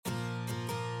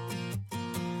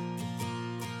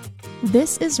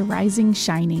This is Rising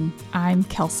Shining. I'm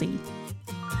Kelsey.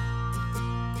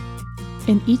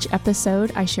 In each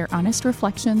episode, I share honest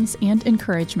reflections and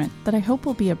encouragement that I hope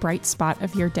will be a bright spot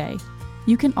of your day.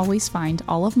 You can always find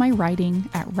all of my writing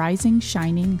at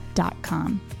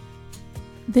risingshining.com.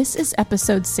 This is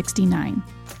episode 69,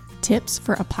 Tips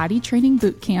for a Potty Training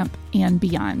Bootcamp and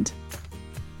Beyond.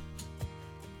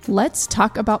 Let's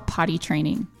talk about potty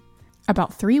training.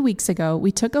 About 3 weeks ago,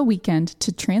 we took a weekend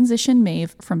to transition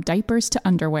Maeve from diapers to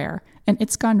underwear, and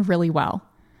it's gone really well.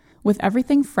 With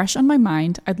everything fresh on my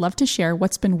mind, I'd love to share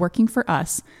what's been working for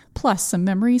us, plus some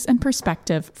memories and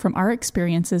perspective from our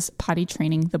experiences potty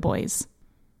training the boys.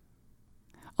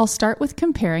 I'll start with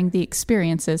comparing the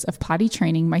experiences of potty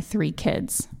training my 3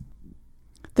 kids.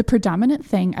 The predominant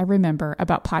thing I remember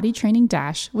about potty training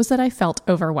Dash was that I felt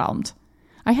overwhelmed.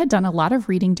 I had done a lot of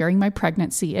reading during my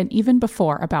pregnancy and even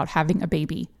before about having a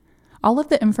baby. All of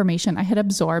the information I had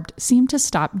absorbed seemed to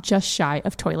stop just shy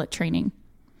of toilet training.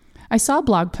 I saw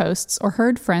blog posts or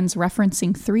heard friends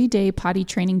referencing 3-day potty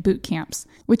training boot camps,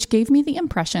 which gave me the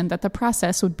impression that the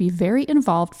process would be very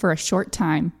involved for a short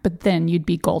time, but then you'd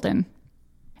be golden.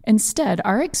 Instead,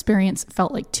 our experience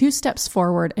felt like 2 steps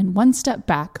forward and 1 step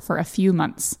back for a few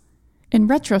months. In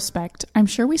retrospect, I'm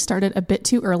sure we started a bit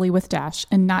too early with Dash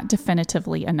and not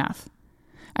definitively enough.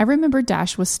 I remember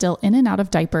Dash was still in and out of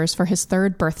diapers for his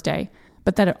 3rd birthday,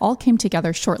 but that it all came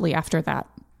together shortly after that.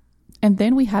 And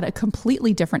then we had a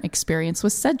completely different experience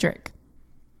with Cedric.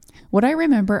 What I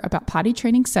remember about potty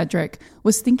training Cedric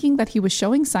was thinking that he was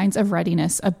showing signs of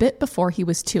readiness a bit before he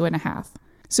was 2.5.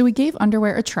 So we gave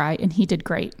underwear a try and he did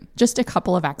great, just a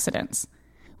couple of accidents.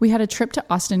 We had a trip to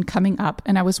Austin coming up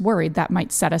and I was worried that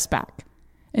might set us back.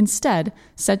 Instead,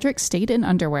 Cedric stayed in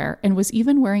underwear and was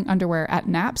even wearing underwear at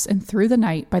naps and through the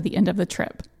night by the end of the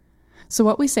trip. So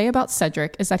what we say about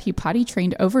Cedric is that he potty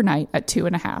trained overnight at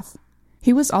 2.5.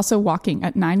 He was also walking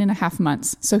at 9.5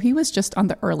 months, so he was just on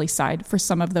the early side for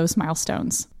some of those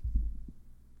milestones.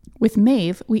 With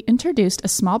Maeve, we introduced a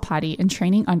small potty and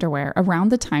training underwear around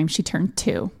the time she turned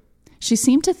 2. She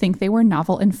seemed to think they were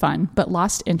novel and fun, but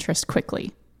lost interest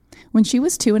quickly. When she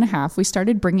was 2.5, we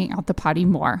started bringing out the potty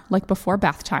more, like before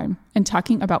bath time, and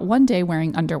talking about one day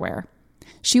wearing underwear.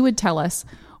 She would tell us,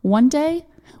 "One day,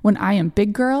 when I am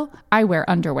big girl, I wear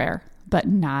underwear, but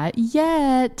not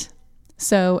yet."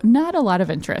 So not a lot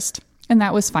of interest, and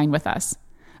that was fine with us.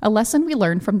 A lesson we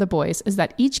learned from the boys is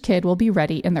that each kid will be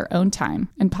ready in their own time,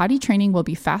 and potty training will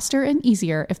be faster and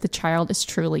easier if the child is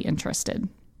truly interested.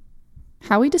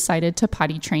 How we decided to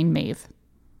potty train Maeve.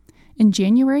 In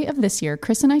January of this year,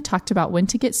 Chris and I talked about when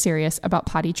to get serious about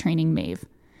potty training Maeve.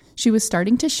 She was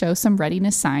starting to show some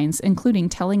readiness signs, including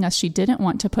telling us she didn't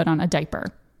want to put on a diaper.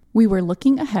 We were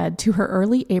looking ahead to her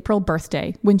early April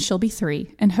birthday, when she'll be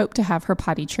 3, and hope to have her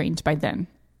potty trained by then.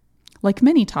 Like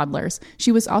many toddlers,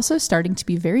 she was also starting to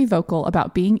be very vocal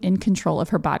about being in control of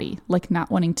her body, like not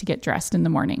wanting to get dressed in the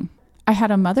morning. I had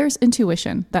a mother's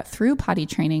intuition that through potty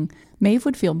training, Maeve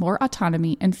would feel more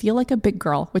autonomy and feel like a big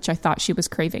girl, which I thought she was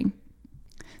craving.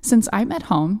 Since I'm at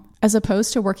home, as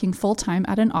opposed to working full-time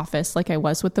at an office like I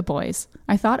was with the boys,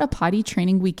 I thought a potty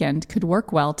training weekend could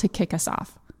work well to kick us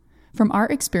off. From our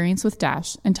experience with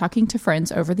Dash and talking to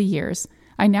friends over the years,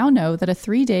 I now know that a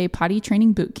 3-day potty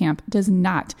training boot camp does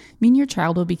not mean your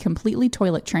child will be completely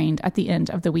toilet trained at the end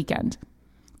of the weekend.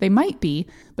 They might be,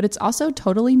 but it's also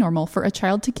totally normal for a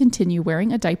child to continue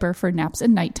wearing a diaper for naps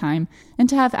and nighttime and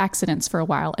to have accidents for a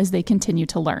while as they continue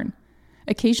to learn.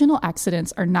 Occasional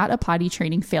accidents are not a potty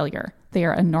training failure. They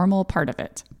are a normal part of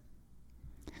it.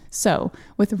 So,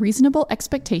 with reasonable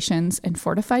expectations and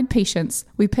fortified patience,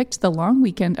 we picked the long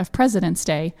weekend of President's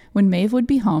Day when Maeve would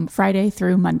be home Friday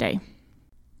through Monday.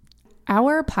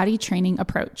 Our potty training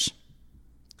approach.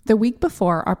 The week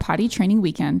before our potty training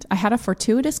weekend, I had a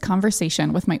fortuitous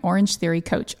conversation with my Orange Theory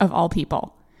coach of all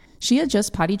people. She had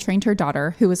just potty trained her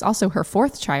daughter, who was also her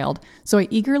 4th child, so I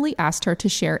eagerly asked her to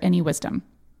share any wisdom.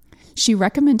 She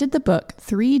recommended the book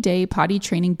 3-Day Potty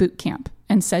Training Boot Camp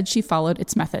and said she followed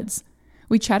its methods.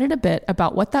 We chatted a bit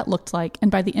about what that looked like, and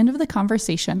by the end of the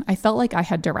conversation, I felt like I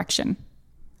had direction.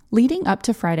 Leading up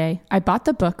to Friday, I bought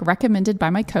the book recommended by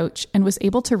my coach and was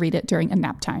able to read it during a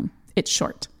nap time. It's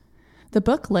short. The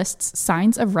book lists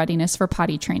signs of readiness for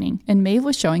potty training, and Maeve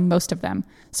was showing most of them,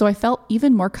 so I felt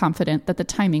even more confident that the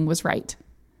timing was right.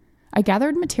 I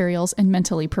gathered materials and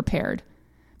mentally prepared.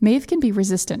 Maeve can be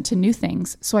resistant to new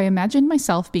things, so I imagined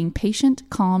myself being patient,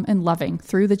 calm, and loving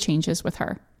through the changes with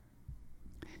her.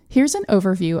 Here's an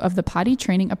overview of the potty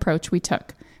training approach we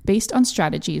took, based on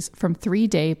strategies from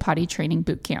 3-Day Potty Training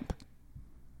Bootcamp.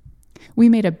 We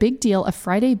made a big deal of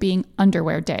Friday being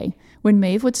underwear day, when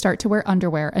Maeve would start to wear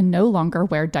underwear and no longer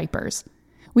wear diapers.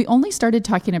 We only started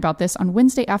talking about this on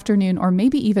Wednesday afternoon or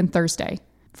maybe even Thursday.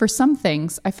 For some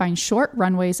things, I find short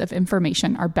runways of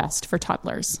information are best for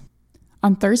toddlers.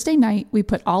 On Thursday night, we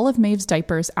put all of Maeve's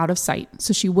diapers out of sight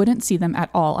so she wouldn't see them at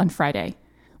all on Friday.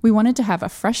 We wanted to have a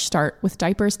fresh start with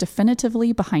diapers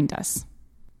definitively behind us.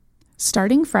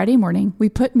 Starting Friday morning, we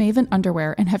put Maeve in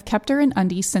underwear and have kept her in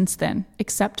undies since then,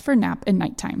 except for nap and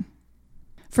nighttime.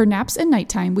 For naps and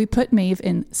nighttime, we put Maeve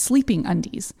in sleeping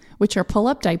undies, which are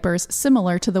pull-up diapers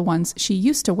similar to the ones she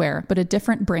used to wear, but a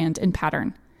different brand and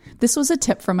pattern. This was a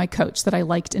tip from my coach that I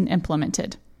liked and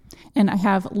implemented. And I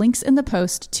have links in the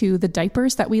post to the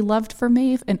diapers that we loved for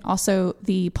Maeve and also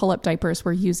the pull-up diapers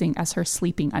we're using as her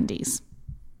sleeping undies.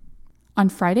 On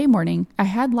Friday morning, I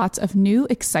had lots of new,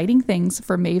 exciting things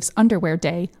for Maeve's underwear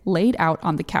day laid out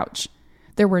on the couch.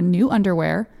 There were new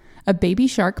underwear, a baby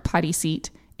shark potty seat,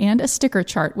 and a sticker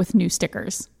chart with new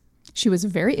stickers. She was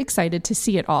very excited to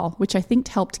see it all, which I think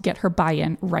helped get her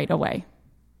buy-in right away.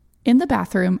 In the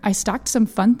bathroom, I stocked some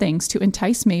fun things to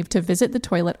entice Maeve to visit the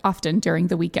toilet often during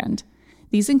the weekend.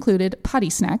 These included potty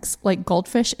snacks like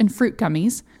goldfish and fruit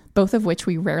gummies, both of which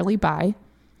we rarely buy,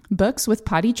 books with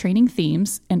potty training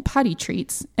themes, and potty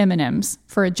treats, M&Ms,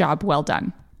 for a job well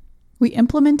done. We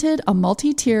implemented a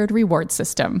multi-tiered reward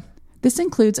system. This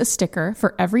includes a sticker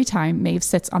for every time Maeve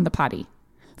sits on the potty.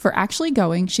 For actually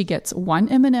going, she gets 1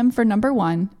 M&M for number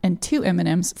 1 and 2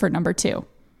 M&Ms for number 2.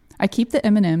 I keep the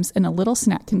M&Ms in a little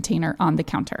snack container on the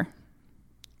counter.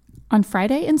 On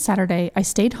Friday and Saturday, I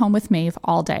stayed home with Maeve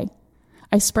all day.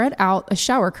 I spread out a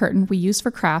shower curtain we use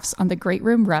for crafts on the great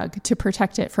room rug to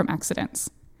protect it from accidents.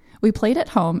 We played at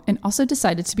home and also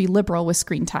decided to be liberal with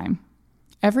screen time.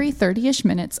 Every 30-ish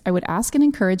minutes, I would ask and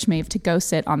encourage Maeve to go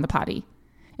sit on the potty.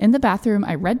 In the bathroom,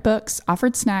 I read books,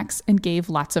 offered snacks, and gave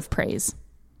lots of praise.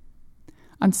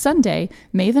 On Sunday,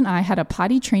 Maeve and I had a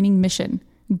potty training mission: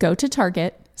 go to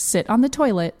Target, sit on the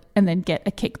toilet, and then get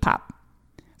a cake pop.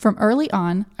 From early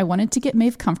on, I wanted to get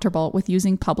Maeve comfortable with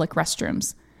using public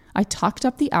restrooms. I talked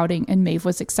up the outing and Maeve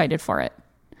was excited for it.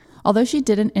 Although she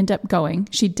didn't end up going,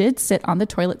 she did sit on the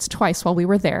toilets twice while we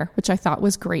were there, which I thought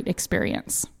was a great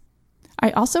experience. I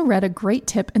also read a great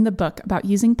tip in the book about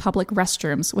using public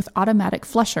restrooms with automatic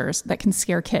flushers that can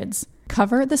scare kids.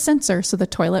 Cover the sensor so the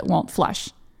toilet won't flush.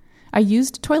 I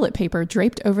used toilet paper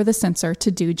draped over the sensor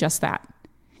to do just that.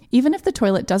 Even if the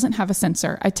toilet doesn't have a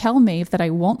sensor, I tell Maeve that I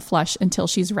won't flush until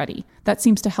she's ready. That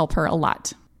seems to help her a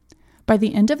lot. By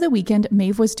the end of the weekend,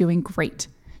 Maeve was doing great.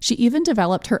 She even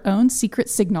developed her own secret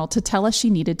signal to tell us she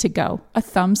needed to go. A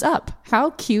thumbs up.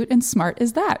 How cute and smart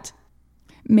is that?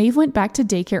 Maeve went back to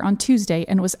daycare on Tuesday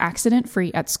and was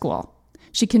accident-free at school.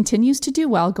 She continues to do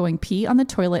well going pee on the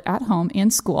toilet at home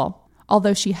and school,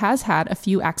 although she has had a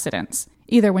few accidents,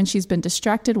 either when she's been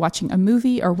distracted watching a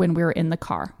movie or when we were in the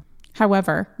car.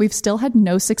 However, we've still had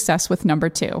no success with number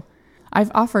 2.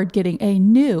 I've offered getting a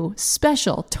new,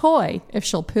 special toy if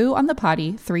she'll poo on the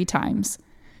potty 3 times.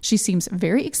 She seems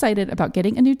very excited about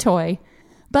getting a new toy,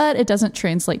 but it doesn't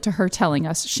translate to her telling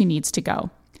us she needs to go.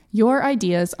 Your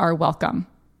ideas are welcome.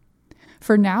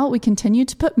 For now, we continue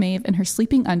to put Maeve in her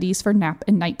sleeping undies for nap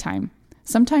and nighttime.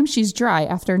 Sometimes she's dry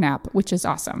after nap, which is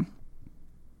awesome.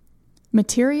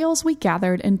 Materials we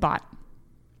gathered and bought.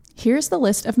 Here's the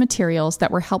list of materials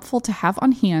that were helpful to have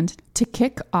on hand to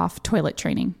kick off toilet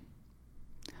training.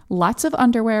 Lots of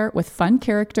underwear with fun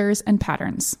characters and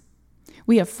patterns.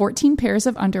 We have 14 pairs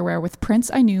of underwear with prints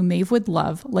I knew Maeve would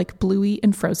love, like Bluey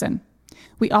and Frozen.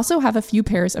 We also have a few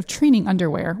pairs of training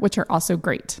underwear, which are also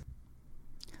great.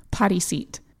 Potty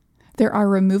seat. There are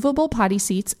removable potty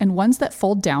seats and ones that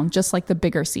fold down just like the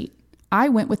bigger seat. I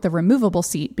went with the removable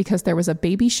seat because there was a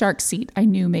baby shark seat I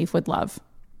knew Maeve would love.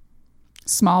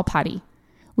 Small potty.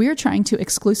 We are trying to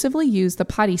exclusively use the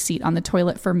potty seat on the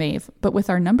toilet for Maeve, but with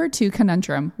our number 2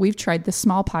 conundrum, we've tried the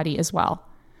small potty as well.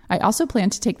 I also plan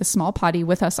to take the small potty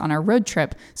with us on our road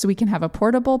trip so we can have a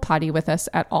portable potty with us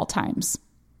at all times.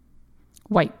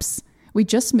 Wipes. We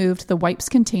just moved the wipes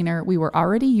container we were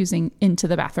already using into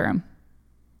the bathroom.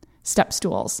 Step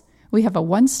stools. We have a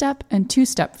 1-step and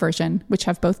 2-step version, which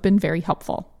have both been very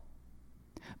helpful.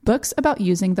 Books about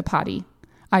using the potty.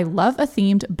 I love a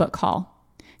themed book haul.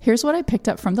 Here's what I picked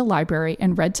up from the library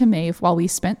and read to Maeve while we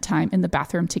spent time in the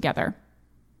bathroom together.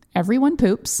 Everyone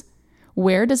Poops,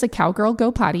 Where Does a Cowgirl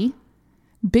Go Potty?,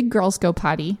 Big Girls Go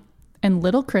Potty, and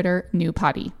Little Critter New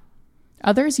Potty.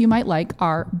 Others you might like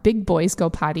are Big Boys Go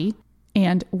Potty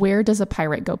and Where Does a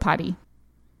Pirate Go Potty?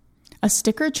 A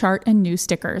sticker chart and new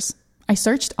stickers. I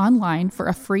searched online for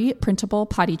a free printable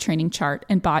potty training chart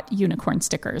and bought unicorn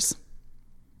stickers.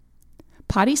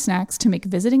 Potty snacks to make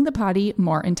visiting the potty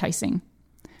more enticing.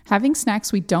 Having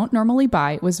snacks we don't normally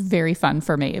buy was very fun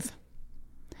for Maeve.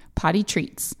 Potty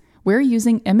treats. We're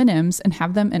using M&Ms and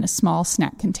have them in a small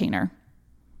snack container.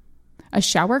 A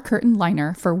shower curtain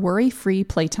liner for worry-free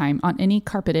playtime on any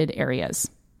carpeted areas.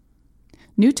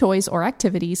 New toys or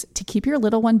activities to keep your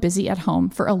little one busy at home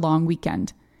for a long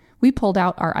weekend. We pulled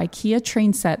out our IKEA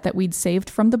train set that we'd saved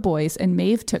from the boys, and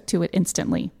Maeve took to it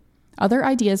instantly. Other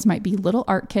ideas might be little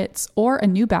art kits or a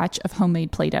new batch of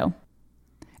homemade Play-Doh.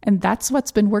 And that's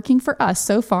what's been working for us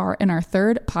so far in our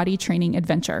third potty training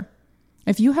adventure.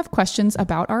 If you have questions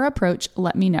about our approach,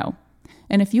 let me know.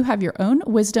 And if you have your own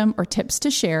wisdom or tips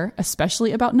to share,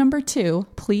 especially about number 2,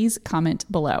 please comment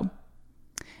below.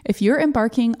 If you're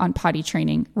embarking on potty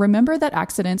training, remember that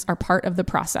accidents are part of the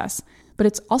process, but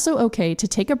it's also okay to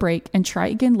take a break and try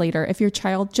again later if your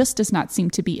child just does not seem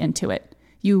to be into it.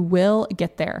 You will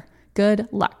get there. Good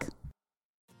luck.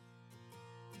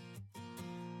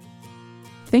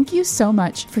 Thank you so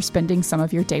much for spending some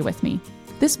of your day with me.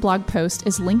 This blog post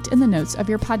is linked in the notes of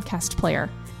your podcast player,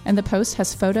 and the post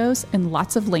has photos and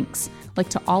lots of links, like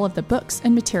to all of the books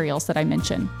and materials that I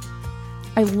mention.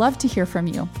 I love to hear from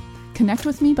you. Connect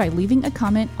with me by leaving a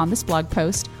comment on this blog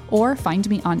post or find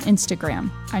me on Instagram.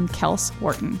 I'm Kels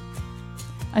Wharton.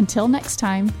 Until next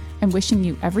time, I'm wishing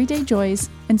you everyday joys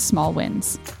and small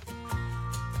wins.